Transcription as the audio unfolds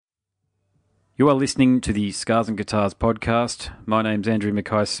You are listening to the Scars and Guitars podcast. My name's Andrew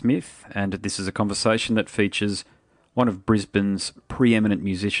Mackay-Smith, and this is a conversation that features one of Brisbane's preeminent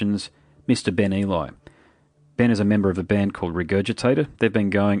musicians, Mr. Ben Eli. Ben is a member of a band called Regurgitator. They've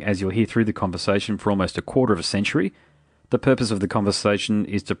been going, as you'll hear through the conversation, for almost a quarter of a century. The purpose of the conversation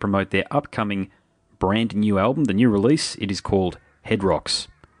is to promote their upcoming brand new album, the new release. It is called Headroxx.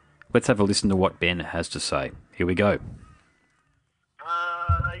 Let's have a listen to what Ben has to say. Here we go.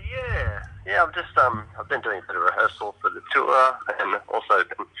 I've been doing a bit of rehearsal for the tour, and also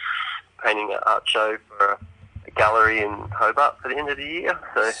been painting an art show for a gallery in Hobart for the end of the year.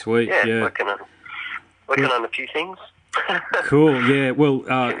 So, sweet, yeah. Working on a few things. Cool, yeah. Well,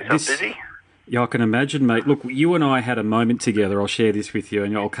 busy. Yeah, I can imagine, mate. Look, you and I had a moment together. I'll share this with you,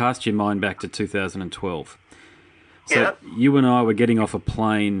 and I'll cast your mind back to 2012. So you and I were getting off a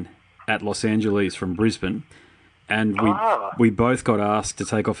plane at Los Angeles from Brisbane, and we both got asked to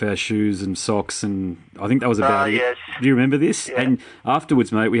take off our shoes and socks, and I think that was about it. Yes. Do you remember this? Yeah. And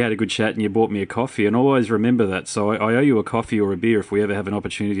afterwards, mate, we had a good chat, and you bought me a coffee, and I'll always remember that. So I owe you a coffee or a beer if we ever have an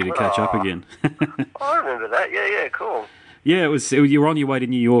opportunity to catch up again. I remember that. Yeah, cool. Yeah, you were on your way to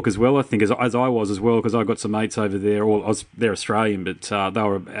New York as well, I think, as I was as well, because I got some mates over there. They're Australian, but they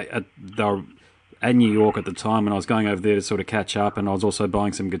were at New York at the time, and I was going over there to sort of catch up, and I was also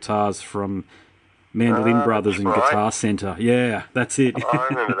buying some guitars from Mandolin Brothers and Guitar Centre. Yeah, that's it. I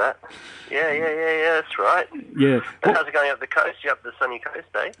remember that. Yeah, that's right. Yeah. And how's it going up the coast? You up the sunny coast,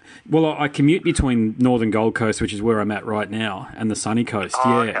 eh? Well, I commute between Northern Gold Coast, which is where I'm at right now, and the sunny coast.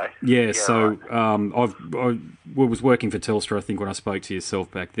 Okay. Yeah. So right. I was working for Telstra, I think, when I spoke to yourself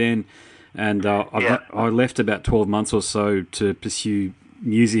back then, and I left about 12 months or so to pursue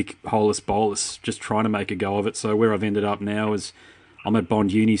music, holus bolus, just trying to make a go of it. So where I've ended up now is I'm at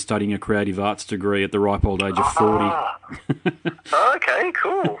Bond Uni studying a creative arts degree at the ripe old age of 40. Okay,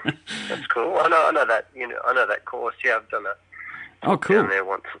 cool. That's cool. I know that. I know that course. Yeah, I've done that. Oh, cool. Down there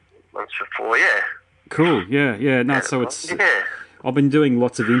once before. Yeah. Cool. Yeah. No, so it's. Yeah. I've been doing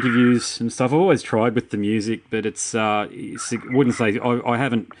lots of interviews and stuff. I've always tried with the music, but I wouldn't say I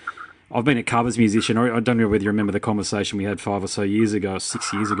haven't. I've been a covers musician. I don't know whether you remember the conversation we had 5 or so years ago,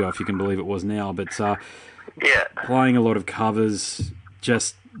 6 years ago, if you can believe it was now. But playing a lot of covers,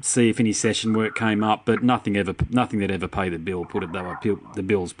 just see if any session work came up, but nothing that ever paid the bill. Put it that way. The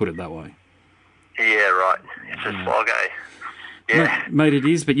bills, put it that way. Yeah, right. It's a slog, eh? Yeah, mate, it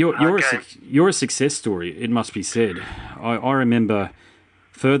is. But you're a success story. It must be said. I remember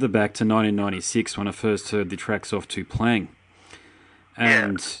further back to 1996 when I first heard the tracks off To Plang.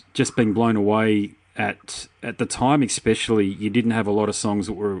 And just being blown away at the time, especially, you didn't have a lot of songs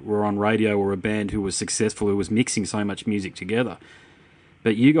that were on radio or a band who was successful, who was mixing so much music together.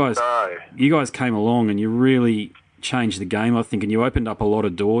 But you guys came along and you really changed the game, I think, and you opened up a lot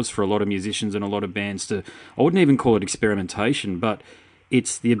of doors for a lot of musicians and a lot of bands to, I wouldn't even call it experimentation, but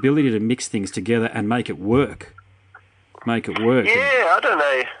it's the ability to mix things together and make it work. Yeah, I don't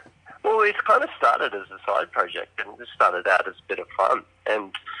know. Well, it's kind of started as a side project and just started out as a bit of fun.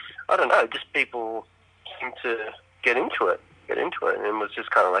 And I don't know, just people seem to get into it. And it was just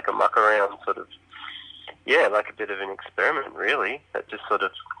kind of like a muck around sort of, like a bit of an experiment, really, that just sort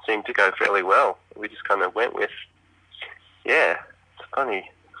of seemed to go fairly well. We just kind of went with, it's a funny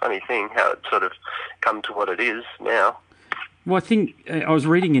thing how it sort of come to what it is now. Well, I think I was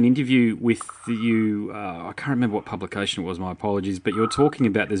reading an interview with you, I can't remember what publication it was, my apologies, but you were talking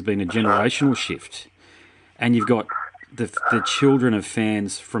about there's been a generational shift, and you've got the children of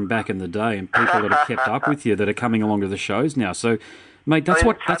fans from back in the day and people that have kept up with you that are coming along to the shows now. So, mate, that's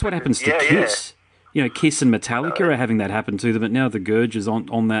what happens to Kiss. You know, Kiss and Metallica are having that happen to them, but now the Gurge is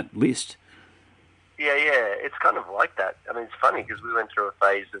on that list. Yeah, it's kind of like that. I mean, it's funny because we went through a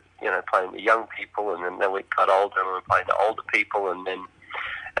phase of, playing to young people, and then we got older and we were playing to older people, and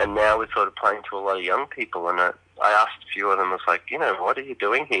now we're sort of playing to a lot of young people. And I asked a few of them, I was like, what are you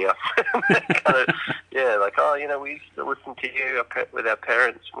doing here? We used to listen to you with our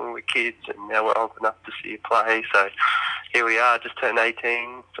parents when we were kids, and now we're old enough to see you play. So here we are, just turned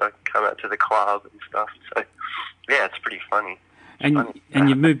 18, so I can come out to the club and stuff. So, yeah, it's pretty funny. And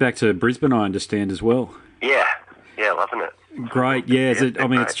you've moved back to Brisbane, I understand, as well. Yeah, loving it. Great, yeah.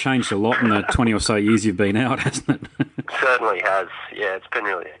 It's changed a lot in the 20 or so years you've been out, hasn't it? It certainly has. Yeah, it's been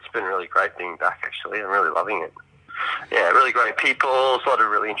really great being back. Actually, I'm really loving it. Yeah, really great people, a lot of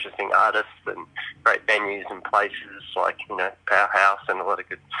really interesting artists, and great venues and places like Powerhouse and a lot of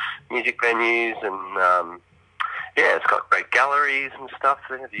good music venues, and it's got great galleries and stuff.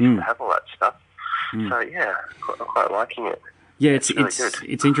 They used to have all that stuff. So I'm quite liking it. Yeah, it's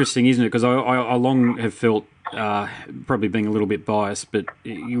interesting, isn't it? Because I long have felt probably being a little bit biased, but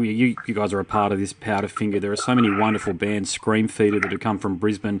you guys are a part of this Powderfinger. There are so many wonderful bands, Scream Feeder, that have come from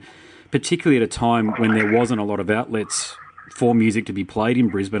Brisbane, particularly at a time when there wasn't a lot of outlets for music to be played in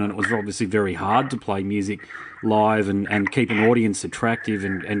Brisbane, and it was obviously very hard to play music live and keep an audience attractive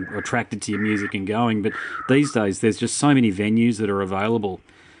and attracted to your music and going. But these days, there's just so many venues that are available.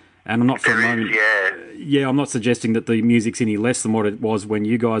 And I'm not for a moment... Yeah, I'm not suggesting that the music's any less than what it was when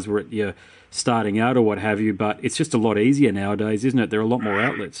you guys were at your starting out or what have you, but it's just a lot easier nowadays, isn't it? There are a lot more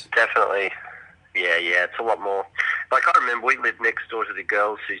outlets. Definitely. Yeah, it's a lot more. Like, I remember we lived next door to the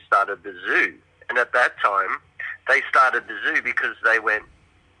girls who started the Zoo, and at that time, they started the Zoo because they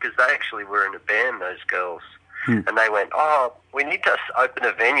actually were in a band, those girls, and they went, we need to open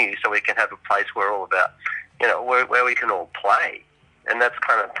a venue so we can have a place where where we can all play. And that's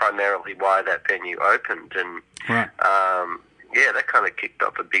kind of primarily why that venue opened. And, that kind of kicked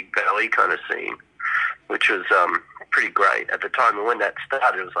off a big valley kind of scene, which was pretty great at the time. And when that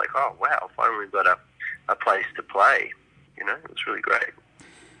started, it was like, oh, wow, finally we've got a place to play. It was really great.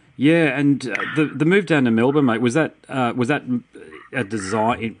 Yeah, and the move down to Melbourne, mate, was that a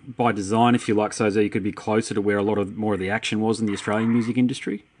design, by design, if you like, so that you could be closer to where a lot more of the action was in the Australian music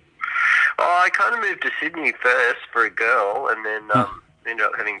industry? I kind of moved to Sydney first for a girl, and then ended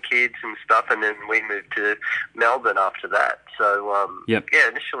up having kids and stuff, and then we moved to Melbourne after that. So,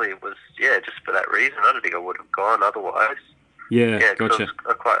 initially it was, just for that reason. I don't think I would have gone otherwise. Yeah, gotcha.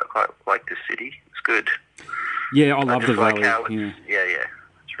 I quite like the city. It's good. Yeah, I love the like valley. How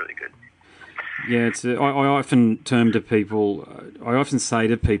it's really good. Yeah, I often say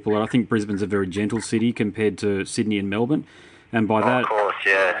to people, I think Brisbane's a very gentle city compared to Sydney and Melbourne. And by that, of course,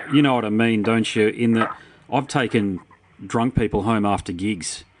 yeah. You know what I mean, don't you? In that I've taken drunk people home after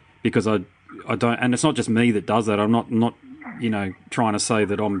gigs because I don't, and it's not just me that does that. I'm not trying to say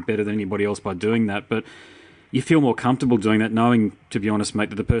that I'm better than anybody else by doing that, but you feel more comfortable doing that, knowing, to be honest, mate,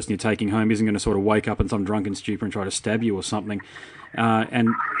 that the person you're taking home isn't going to sort of wake up in some drunken stupor and try to stab you or something.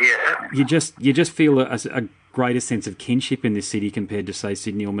 And you just feel a greater sense of kinship in this city compared to, say,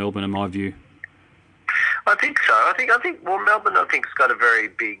 Sydney or Melbourne, in my view. I think so. I think Melbourne, I think, has got a very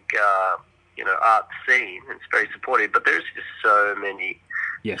big, art scene. It's very supportive, but there's just so many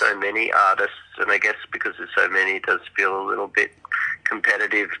artists, and I guess because there's so many, it does feel a little bit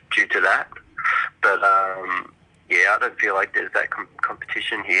competitive due to that. But I don't feel like there's that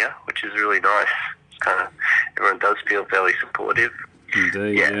competition here, which is really nice. It's kind of, everyone does feel fairly supportive.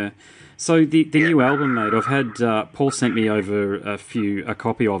 Indeed, yeah. So the new album, mate, I've had Paul sent me over a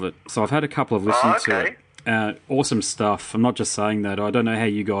copy of it. So I've had a couple of listens to it. Awesome stuff. I'm not just saying that. I don't know how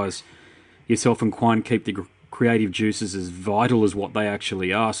you guys, yourself and Quan, keep the creative juices as vital as what they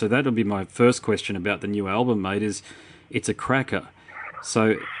actually are. So that'll be my first question about the new album, mate, is it's a cracker.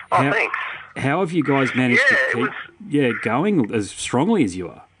 So thanks. How have you guys managed to keep going as strongly as you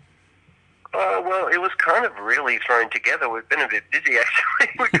are? Well, it was kind of really thrown together. We've been a bit busy, actually.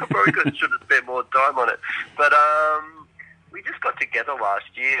 We probably should have spent more time on it. But we just got together last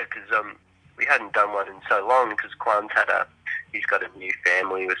year because we hadn't done one in so long because Quan's he's got a new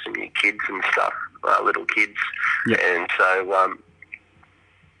family with some new kids and stuff, little kids. Yep. And so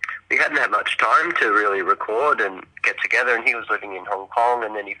we hadn't had much time to really record and get together, and he was living in Hong Kong,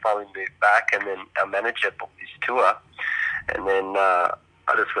 and then he finally moved back, and then our manager booked his tour, and then I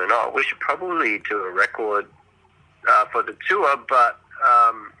just went, we should probably do a record for the tour, but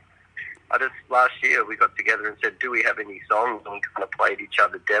last year we got together and said, do we have any songs? And we kind of played each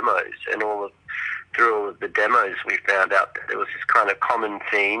other demos, and through all of the demos we found out that there was this kind of common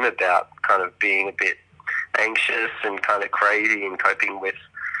theme about kind of being a bit anxious and kind of crazy and coping with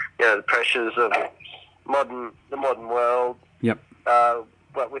the pressures of the modern world. Yep.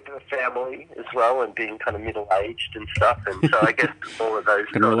 But with the family as well, and being kind of middle-aged and stuff. And so I guess all of those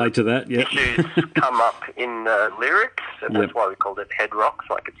can relate to that, yeah. Issues come up in the lyrics, and that's why we called it Headroxx,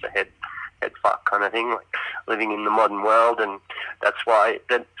 like it's a head fuck kind of thing, like living in the modern world. And that's why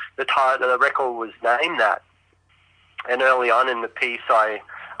the title of the record was named that. And early on in the piece, I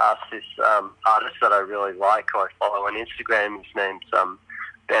asked this artist that I really like, who I follow on Instagram. His name's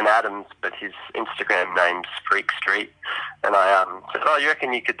Ben Adams, but his Instagram name's Freak Street. And I said, you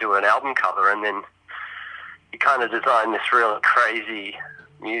reckon you could do an album cover? And then he kind of designed this real crazy,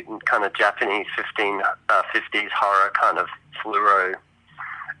 mutant kind of Japanese 50s horror kind of fluoro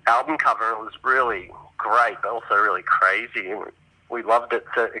album cover. It was really great, but also really crazy. And we loved it.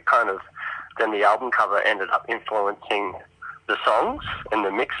 So it kind of, then the album cover ended up influencing the songs and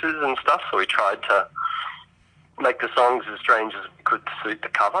the mixes and stuff. So we tried to make the songs as strange as we could suit the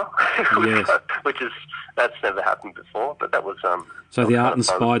cover. Yes. That's never happened before, but that was so the art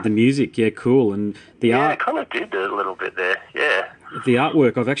inspired the music. Yeah, cool. And the art, it kind of did a little bit there. Yeah. The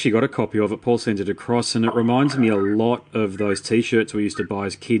artwork, I've actually got a copy of it. Paul sent it across, and it reminds me a lot of those T-shirts we used to buy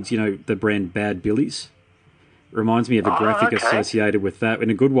as kids. You know, the brand Bad Billies. It reminds me of the graphic associated with that. In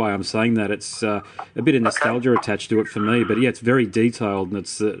a good way, I'm saying that. It's a bit of nostalgia attached to it for me. But yeah, it's very detailed, and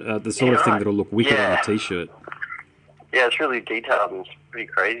it's the sort of thing that'll look wicked on a T-shirt. Yeah, it's really detailed and it's pretty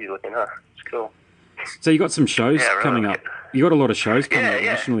crazy looking, huh? It's cool. So you got some shows coming up. You got a lot of shows coming up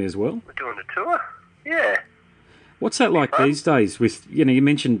nationally as well. We're doing a tour. Yeah. What's that like these days? With you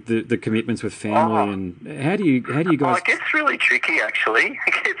mentioned the commitments with family, and how do you guys? It gets really tricky actually.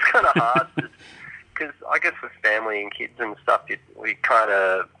 It's kind of hard because I guess with family and kids and stuff, we kind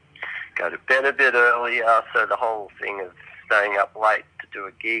of go to bed a bit earlier. So the whole thing of staying up late to do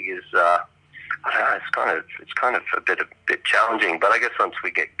a gig is, I don't know. It's kind of a bit challenging. But I guess once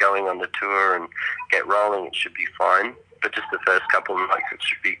we get going on the tour and get rolling, it should be fine. But just the first couple of nights, it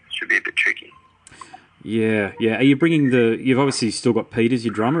should be a bit tricky. Yeah. Are you bringing you've obviously still got Pete as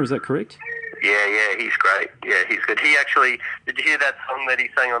your drummer, is that correct? Yeah, he's great. Yeah, he's good. He actually, did you hear that song that he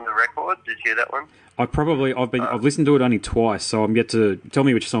sang on the record? Did you hear that one? I've listened to it only twice, so I'm yet to tell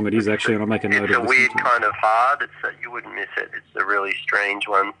me which song it is actually, and I'll make a note of it. It's a weird kind of hard. You wouldn't miss it. It's a really strange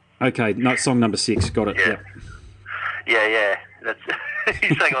one. Okay, no, song number 6, got it. Yeah. That's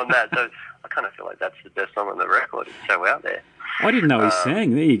he sang on that. So I kind of feel like that's the best song on the record. It's so out there. I didn't know he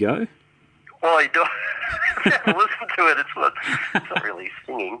sang. There you go. Well, you do. Listen to it. It's not really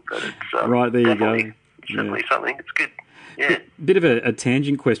singing, but it's right there. You go. It's definitely something. It's good. Yeah. Bit of a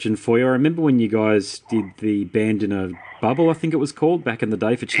tangent question for you. I remember when you guys did the Band in a Bubble, I think it was called, back in the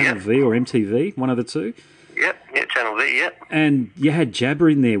day for Channel V or MTV, one of the two. Yep, Channel V, yep. And you had Jabber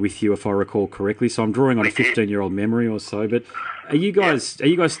in there with you, if I recall correctly. So I'm drawing on a 15-year-old memory or so. But are you guys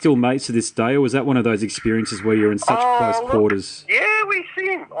still mates to this day, or was that one of those experiences where you're in such close quarters? Yeah, we see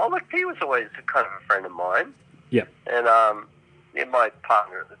him. He was always kind of a friend of mine. Yeah. And my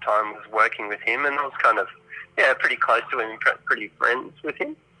partner at the time was working with him, and I was kind of pretty close to him, pretty friends with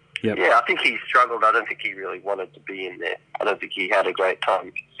him. Yep. Yeah, I think he struggled. I don't think he really wanted to be in there. I don't think he had a great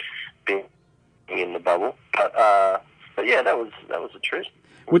time being in the bubble. But yeah, that was a treat.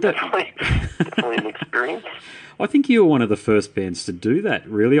 Definitely an experience. I think you were one of the first bands to do that,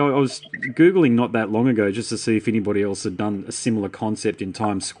 really. I was Googling not that long ago just to see if anybody else had done a similar concept in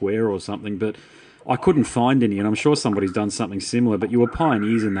Times Square or something, but I couldn't find any, and I'm sure somebody's done something similar, but you were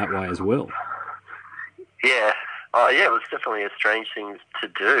pioneers in that way as well. Yeah. Oh, yeah, it was definitely a strange thing to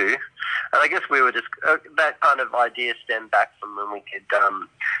do. And I guess we were just... that kind of idea stemmed back from when we did...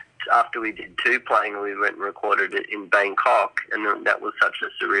 after we did 2 playing, we went and recorded it in Bangkok, and that was such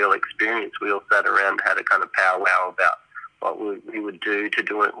a surreal experience. We all sat around and had a kind of powwow about what we would do to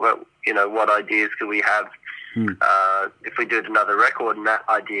do it. What ideas could we have if we did another record, and that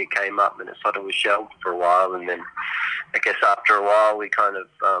idea came up, and it sort of was shelved for a while, and then I guess after a while we kind of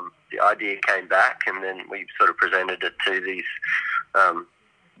the idea came back, and then we sort of presented it to these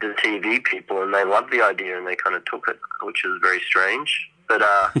the TV people, and they loved the idea, and they kind of took it, which was very strange. But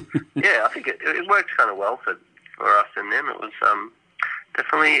I think it worked kind of well for us and them. It was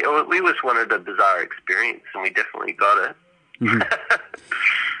definitely, we just wanted a bizarre experience, and we definitely got it. Mm-hmm.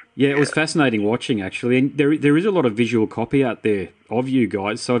 Yeah, it was fascinating watching, actually. And there is a lot of visual copy out there of you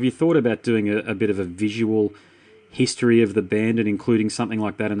guys. So have you thought about doing a bit of a visual history of the band and including something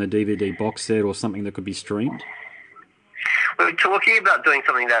like that in the DVD box set or something that could be streamed? We're talking about doing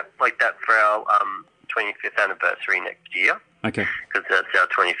something like that for our 25th anniversary next year. Okay. Because that's our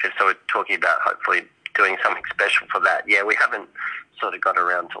 25th, so we're talking about hopefully doing something special for that. Yeah, we haven't sort of got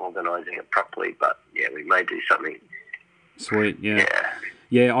around to organising it properly, but yeah, we may do something. Sweet, yeah.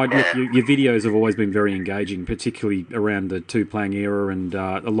 Look, your videos have always been very engaging, particularly around the 2-playing era and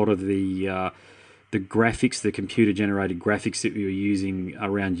a lot of the graphics, the computer-generated graphics that you were using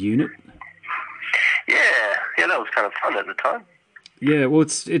around Unit. Yeah, that was kind of fun at the time. Yeah, well,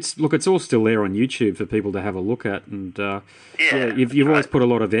 it's all still there on YouTube for people to have a look at, and you've always put a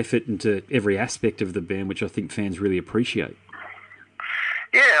lot of effort into every aspect of the band, which I think fans really appreciate.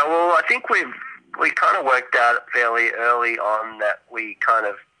 Yeah, well, I think we kind of worked out fairly early on that we kind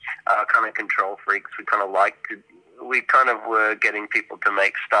of control freaks. We kind of were getting people to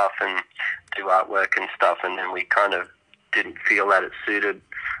make stuff and do artwork and stuff, and then we kind of didn't feel that it suited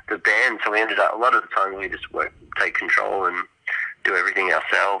the band, so we ended up, a lot of the time we just take control and do everything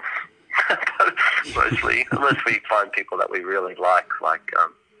ourselves, mostly, unless we find people that we really like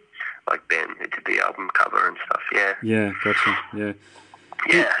Ben, who did the album cover and stuff. Yeah. Yeah, gotcha. Yeah.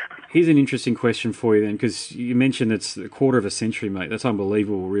 Yeah. Here's an interesting question for you then, because you mentioned it's a quarter of a century, mate. That's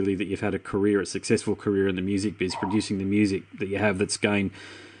unbelievable, really, that you've had a successful career in the music biz, producing the music that you have that's gained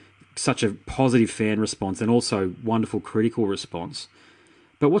such a positive fan response and also wonderful critical response.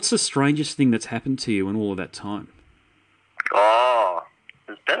 But what's the strangest thing that's happened to you in all of that time? Oh,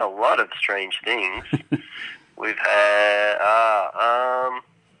 there's been a lot of strange things. We've had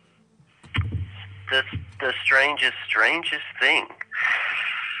the strangest thing.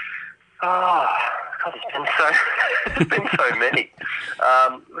 Oh, God, there's been so many.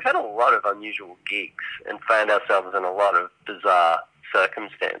 We've had a lot of unusual gigs and found ourselves in a lot of bizarre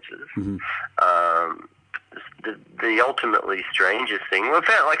circumstances. Mm-hmm. The ultimately strangest thing we found,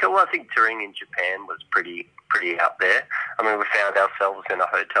 I think touring in Japan was pretty out there. I mean, we found ourselves in a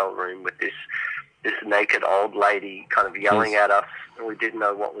hotel room with this naked old lady kind of yelling at us, and we didn't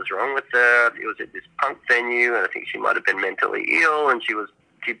know what was wrong with her. It was at this punk venue, and I think she might have been mentally ill, and she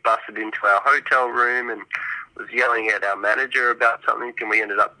busted into our hotel room and was yelling at our manager about something, and we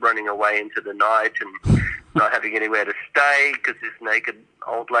ended up running away into the night and not having anywhere to stay because this naked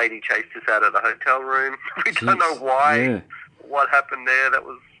old lady chased us out of the hotel room. We don't know why, what happened there. That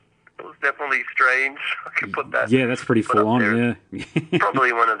was definitely strange. I could put that. Yeah, that's pretty full on, yeah.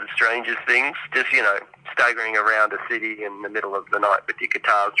 Probably one of the strangest things, just, staggering around a city in the middle of the night with your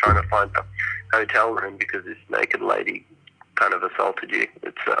guitars trying to find a hotel room because this naked lady kind of assaulted you.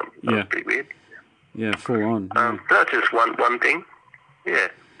 It's that was pretty weird. Yeah, full on. That's just one thing. Yeah.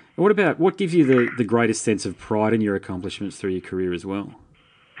 What gives you the greatest sense of pride in your accomplishments through your career as well?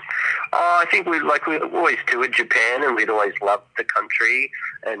 I think we always toured Japan, and we'd always loved the country.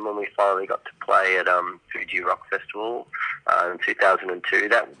 And when we finally got to play at Fuji Rock Festival in 2002,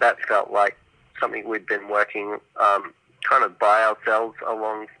 that felt like something we'd been working kind of by ourselves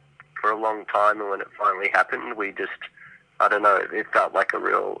for a long time. And when it finally happened, we just, I don't know, it felt like a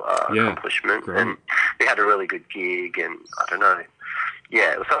real accomplishment. Great. And we had a really good gig, and I don't know.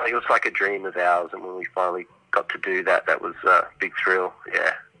 Yeah, it was like a dream of ours, and when we finally got to do that, that was a big thrill,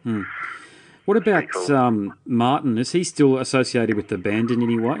 yeah. Hmm. What about cool. Martin? Is he still associated with the band in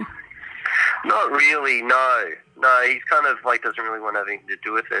any way? Not really, no. No, he's kind of doesn't really want anything to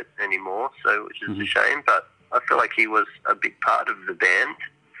do with it anymore, so which is a shame, but I feel like he was a big part of the band.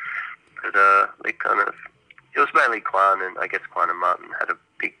 But it was mainly Quan, and I guess Quan and Martin had a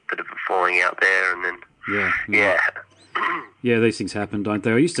big bit of a falling out there, and then, yeah. Yeah, these things happen, don't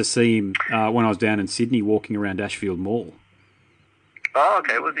they? I used to see him when I was down in Sydney walking around Ashfield Mall. Oh,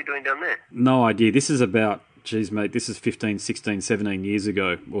 okay. What was he doing down there? No idea. This is about, geez, mate, this is 15, 16, 17 years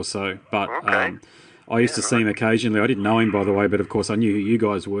ago or so. But I used to see him occasionally. I didn't know him, by the way, but of course I knew who you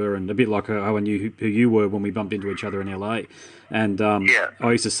guys were, and a bit like how I knew who you were when we bumped into each other in LA. And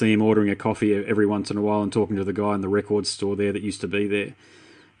I used to see him ordering a coffee every once in a while and talking to the guy in the record store there that used to be there.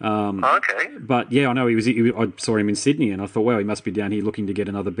 But yeah, I know I saw him in Sydney, and I thought, wow, he must be down here looking to get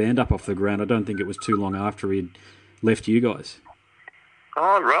another band up off the ground. I don't think it was too long after he'd left you guys.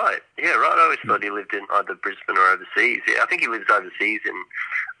 Oh, right. Yeah, right. I always thought he lived in either Brisbane or overseas. Yeah, I think he lives overseas in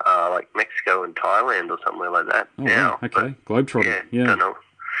Mexico and Thailand or somewhere like that. Oh, now. Wow. Okay. Globetrotter. Yeah. Don't know.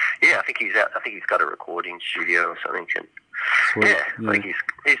 Yeah, I think he's out. I think he's got a recording studio or something. And sweet. Yeah,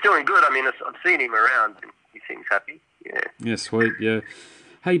 he's doing good. I mean, I've seen him around, and he seems happy. Yeah. Yeah, sweet. Yeah.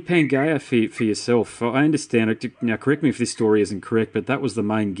 Hey, Pangaea, for yourself, I understand it. Now, correct me if this story isn't correct, but that was the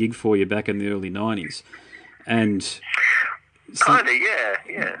main gig for you back in the early 90s. And kind of, yeah.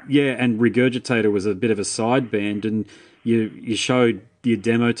 Yeah, and Regurgitator was a bit of a side band, and you showed your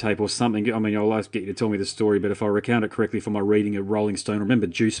demo tape or something. I mean, I'll ask you to tell me the story, but if I recount it correctly from my reading of Rolling Stone, remember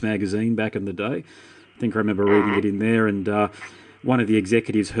Juice magazine back in the day? I think I remember reading it in there, and one of the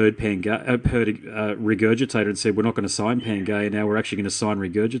executives heard Regurgitator and said, we're not going to sign Pangaea now, we're actually going to sign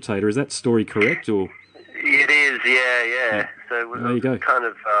Regurgitator. Is that story correct? Or it is, yeah. So there you go. Kind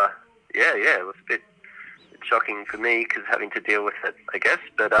of, it was a bit shocking for me because having to deal with it, I guess,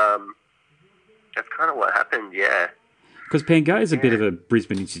 but that's kind of what happened, yeah. Because Pangaea is a bit of a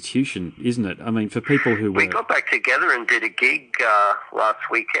Brisbane institution, isn't it? I mean, for people who we got back together and did a gig last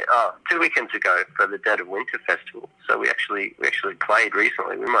weekend, 2 weekends ago for the Dead of Winter Festival. So we actually played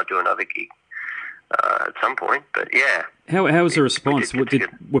recently. We might do another gig at some point, but yeah. How was the response? Were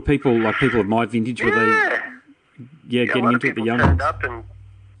people of my vintage? Were they getting into it? The young ones?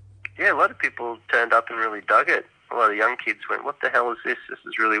 A lot of people turned up and really dug it. A lot of young kids went, "What the hell is this? This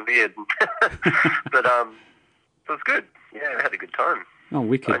is really weird." But it was good. Yeah, I had a good time. Oh,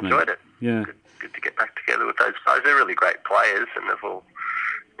 wicked, I enjoyed it. Yeah. Good to get back together with those guys. They're really great players, and they've all,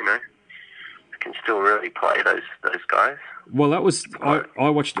 can still really play those guys. Well, that was I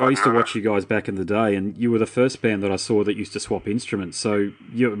used to watch you guys back in the day, and you were the first band that I saw that used to swap instruments. So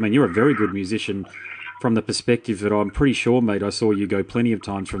you're a very good musician from the perspective that I'm pretty sure, mate. I saw you go plenty of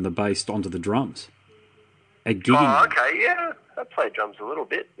times from the bass onto the drums. At gigging. Oh, okay, yeah. I play drums a little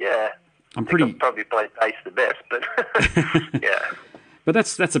bit. Yeah. I probably play bass the best, but yeah. But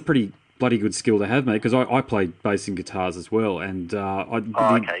that's a pretty bloody good skill to have, mate, because I play bass and guitars as well, and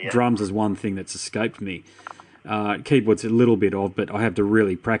drums is one thing that's escaped me. Keyboard's a little bit odd, but I have to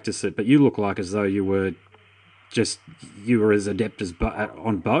really practice it. But you look like as though you were as adept as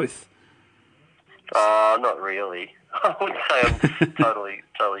on both. Not really. I wouldn't say I'm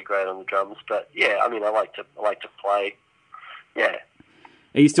totally great on the drums, but yeah, I mean, I like to play. Yeah.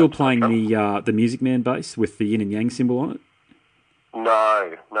 Are you still playing the Music Man bass with the yin and yang symbol on it?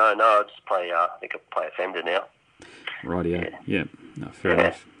 No. I just play. I think I play a Fender now. Right. Yeah. No, fair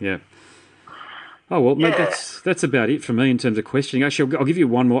enough. Yeah. Oh well, mate. That's about it for me in terms of questioning. Actually, I'll give you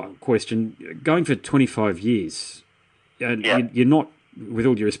one more question. Going for 25 years, and you're not. With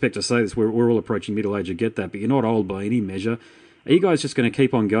all due respect to say this, we're all approaching middle age. I get that, but you're not old by any measure. Are you guys just going to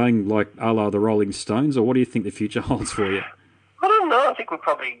keep on going like a la the Rolling Stones, or what do you think the future holds for you? I don't know. I think we'll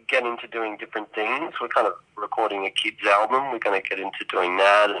probably get into doing different things. We're kind of recording a kids album. We're going to get into doing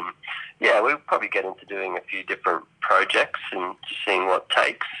that, and we'll probably get into doing a few different projects and seeing what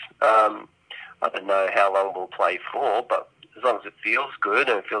takes. I don't know how long we'll play for, but as long as it feels good,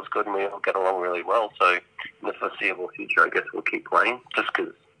 and we all get along really well. So in the foreseeable future, I guess we'll keep playing just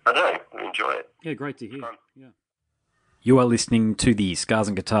because, I don't know, we enjoy it. Yeah, great to hear. Yeah. You are listening to the Scars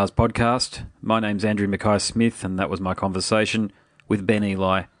and Guitars podcast. My name's Andrew Mackay-Smith, and that was my conversation with Ben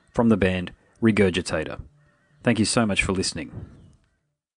Eli from the band Regurgitator. Thank you so much for listening.